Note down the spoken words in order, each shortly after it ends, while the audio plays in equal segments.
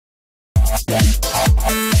How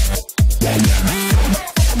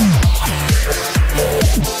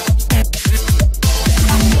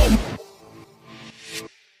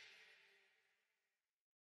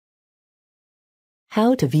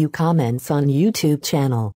to view comments on YouTube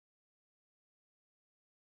channel.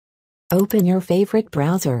 Open your favorite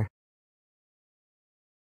browser.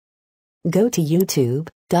 Go to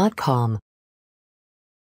youtube.com.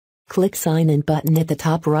 Click Sign In button at the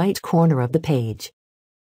top right corner of the page.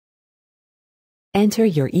 Enter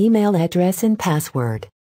your email address and password.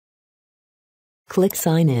 Click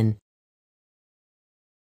Sign In.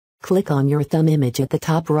 Click on your thumb image at the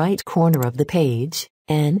top right corner of the page,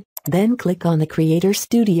 and then click on the Creator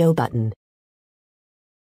Studio button.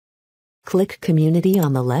 Click Community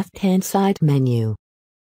on the left-hand side menu.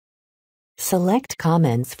 Select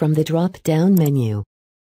Comments from the drop-down menu.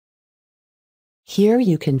 Here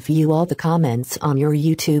you can view all the comments on your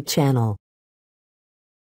YouTube channel.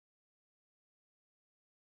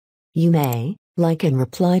 You may like and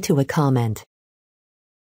reply to a comment.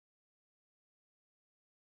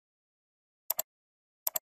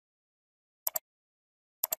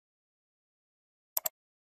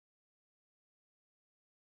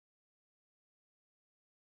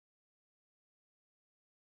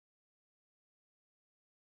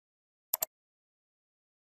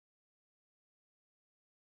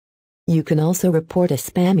 You can also report a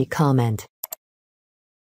spammy comment.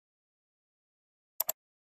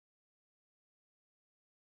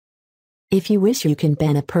 If you wish, you can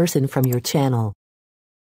ban a person from your channel.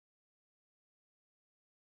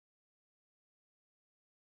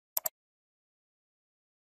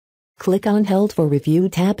 Click on Held for Review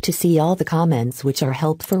tab to see all the comments which are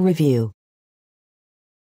held for review.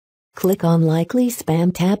 Click on Likely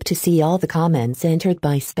Spam tab to see all the comments entered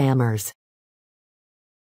by spammers.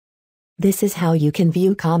 This is how you can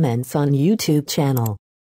view comments on YouTube channel.